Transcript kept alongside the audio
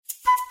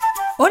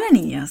Hola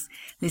niños,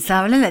 les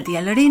habla la tía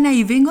Lorena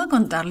y vengo a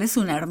contarles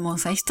una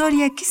hermosa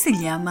historia que se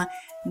llama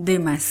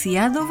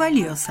Demasiado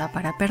valiosa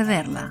para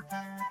perderla.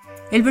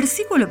 El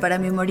versículo para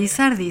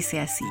memorizar dice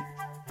así: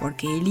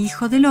 Porque el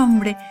Hijo del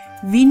Hombre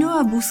vino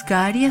a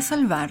buscar y a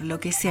salvar lo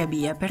que se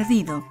había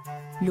perdido.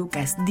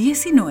 Lucas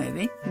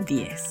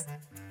 19:10.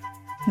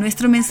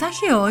 Nuestro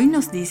mensaje hoy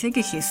nos dice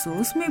que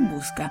Jesús me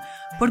busca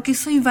porque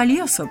soy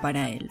valioso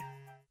para Él.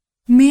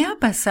 Me ha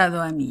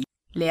pasado a mí,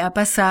 le ha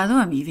pasado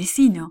a mi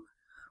vecino.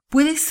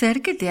 Puede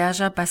ser que te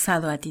haya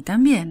pasado a ti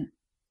también.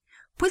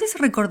 ¿Puedes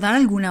recordar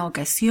alguna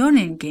ocasión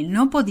en que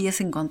no podías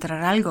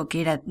encontrar algo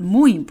que era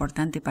muy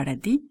importante para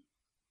ti?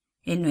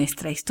 En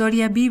nuestra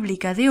historia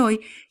bíblica de hoy,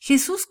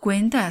 Jesús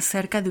cuenta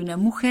acerca de una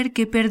mujer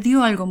que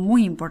perdió algo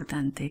muy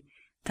importante.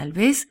 Tal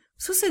vez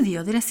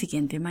sucedió de la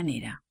siguiente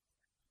manera.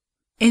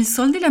 El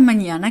sol de la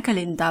mañana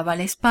calentaba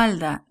la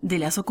espalda de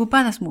las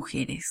ocupadas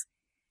mujeres.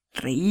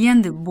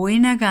 Reían de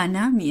buena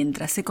gana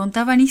mientras se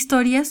contaban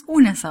historias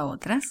unas a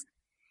otras.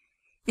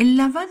 El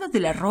lavado de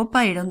la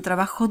ropa era un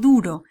trabajo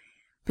duro,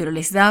 pero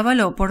les daba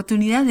la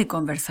oportunidad de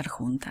conversar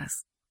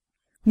juntas.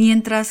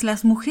 Mientras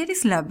las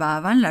mujeres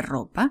lavaban la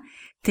ropa,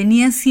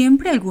 tenían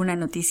siempre alguna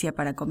noticia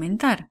para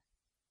comentar.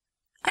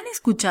 ¿Han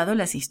escuchado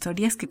las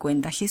historias que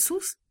cuenta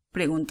Jesús?,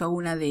 preguntó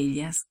una de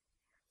ellas.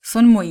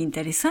 Son muy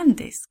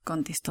interesantes,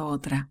 contestó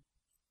otra.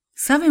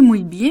 Sabe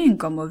muy bien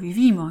cómo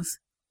vivimos.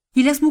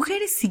 Y las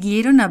mujeres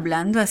siguieron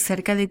hablando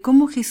acerca de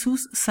cómo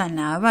Jesús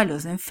sanaba a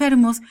los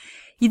enfermos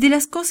y de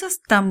las cosas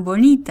tan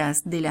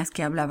bonitas de las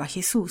que hablaba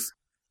Jesús.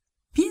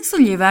 Pienso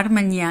llevar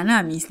mañana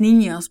a mis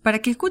niños para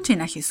que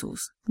escuchen a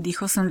Jesús,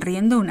 dijo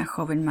sonriendo una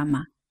joven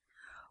mamá.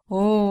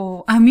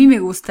 Oh, a mí me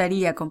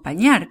gustaría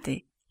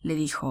acompañarte, le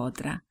dijo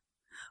otra.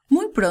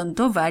 Muy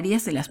pronto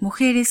varias de las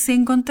mujeres se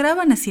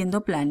encontraban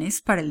haciendo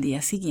planes para el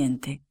día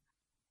siguiente.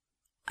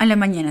 A la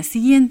mañana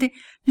siguiente,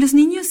 los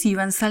niños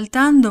iban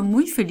saltando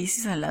muy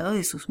felices al lado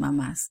de sus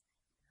mamás.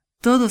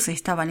 Todos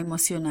estaban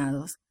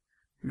emocionados.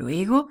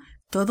 Luego,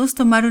 todos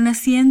tomaron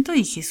asiento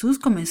y Jesús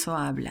comenzó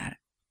a hablar.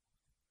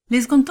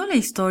 Les contó la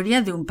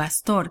historia de un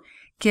pastor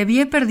que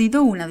había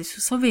perdido una de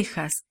sus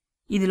ovejas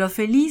y de lo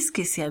feliz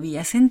que se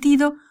había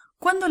sentido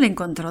cuando la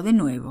encontró de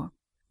nuevo.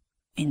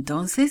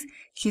 Entonces,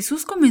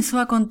 Jesús comenzó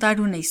a contar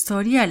una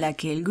historia a la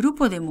que el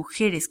grupo de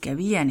mujeres que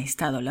habían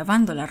estado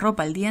lavando la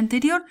ropa el día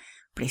anterior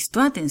prestó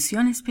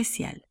atención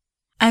especial.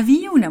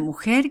 Había una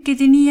mujer que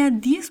tenía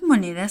 10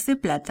 monedas de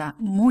plata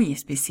muy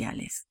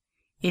especiales.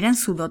 Eran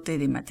su dote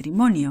de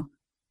matrimonio.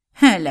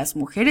 Las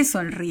mujeres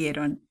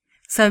sonrieron.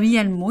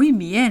 Sabían muy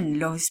bien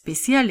lo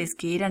especiales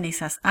que eran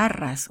esas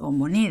arras o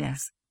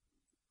monedas.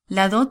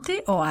 La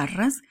dote o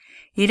arras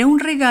era un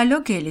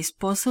regalo que el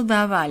esposo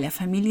daba a la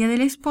familia de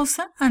la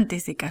esposa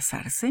antes de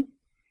casarse.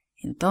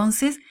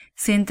 Entonces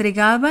se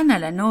entregaban a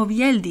la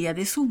novia el día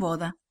de su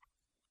boda.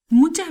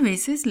 Muchas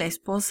veces la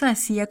esposa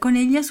hacía con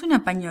ellas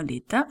una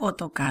pañoleta o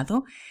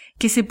tocado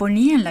que se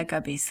ponía en la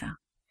cabeza.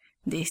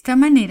 De esta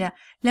manera,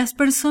 las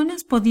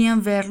personas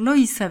podían verlo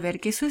y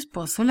saber que su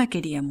esposo la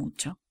quería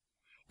mucho.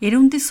 Era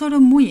un tesoro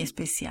muy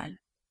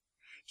especial.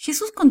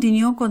 Jesús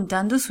continuó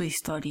contando su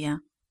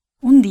historia.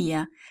 Un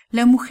día,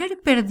 la mujer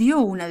perdió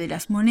una de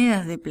las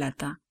monedas de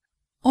plata.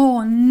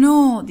 «Oh,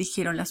 no»,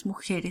 dijeron las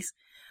mujeres,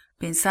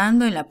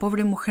 pensando en la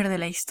pobre mujer de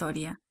la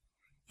historia.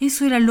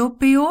 Eso era lo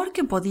peor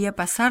que podía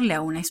pasarle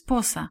a una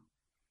esposa.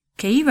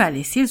 ¿Qué iba a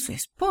decir su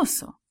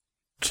esposo?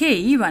 ¿Qué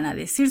iban a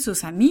decir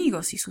sus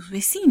amigos y sus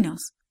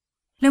vecinos?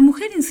 La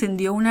mujer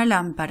encendió una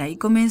lámpara y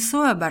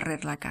comenzó a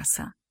barrer la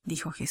casa,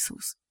 dijo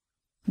Jesús.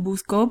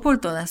 Buscó por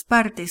todas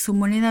partes su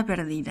moneda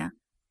perdida.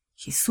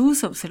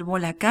 Jesús observó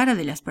la cara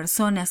de las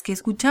personas que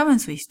escuchaban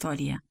su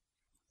historia.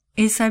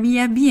 Él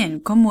sabía bien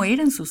cómo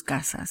eran sus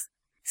casas,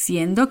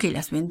 siendo que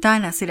las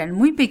ventanas eran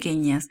muy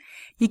pequeñas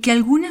y que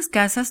algunas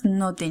casas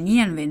no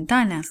tenían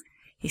ventanas.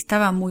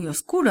 Estaba muy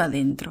oscuro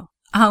adentro,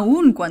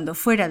 aun cuando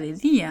fuera de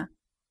día.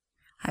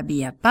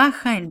 Había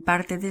paja en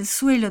parte del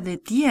suelo de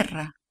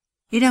tierra.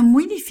 Era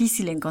muy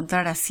difícil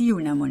encontrar así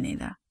una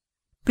moneda.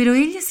 Pero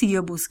ella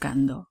siguió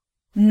buscando.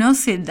 No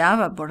se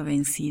daba por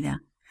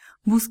vencida.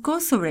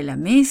 Buscó sobre la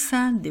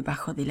mesa,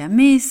 debajo de la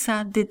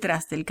mesa,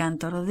 detrás del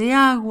cántaro de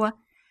agua.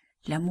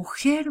 La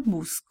mujer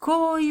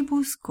buscó y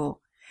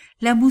buscó.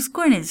 La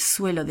buscó en el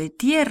suelo de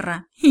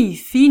tierra y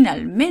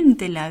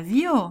finalmente la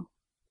vio.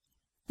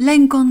 «¡La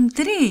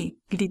encontré!»,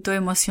 gritó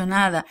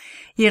emocionada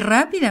y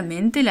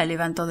rápidamente la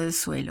levantó del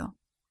suelo.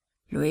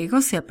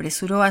 Luego se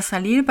apresuró a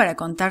salir para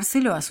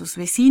contárselo a sus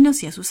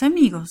vecinos y a sus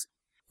amigos.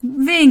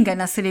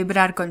 «Vengan a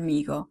celebrar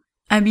conmigo.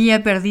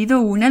 Había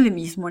perdido una de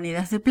mis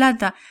monedas de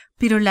plata,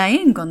 pero la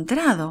he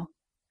encontrado».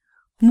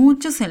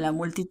 Muchos en la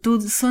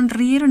multitud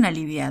sonrieron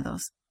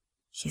aliviados.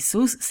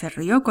 Jesús se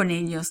rió con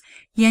ellos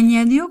y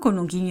añadió con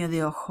un guiño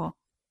de ojo: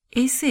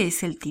 «Ese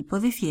es el tipo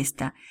de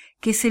fiesta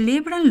que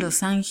celebran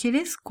los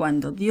ángeles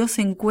cuando Dios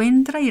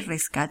encuentra y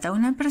rescata a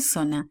una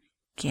persona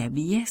que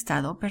había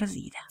estado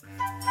perdida».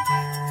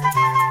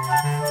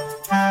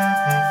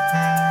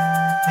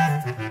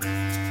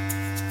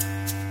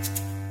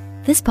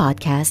 This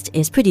podcast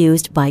is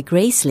produced by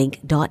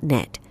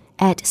Gracelink.net.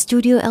 at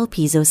Studio El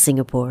Piso,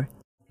 Singapore.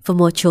 For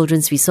more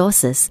children's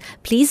resources,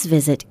 please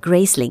visit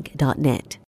gracelink.net.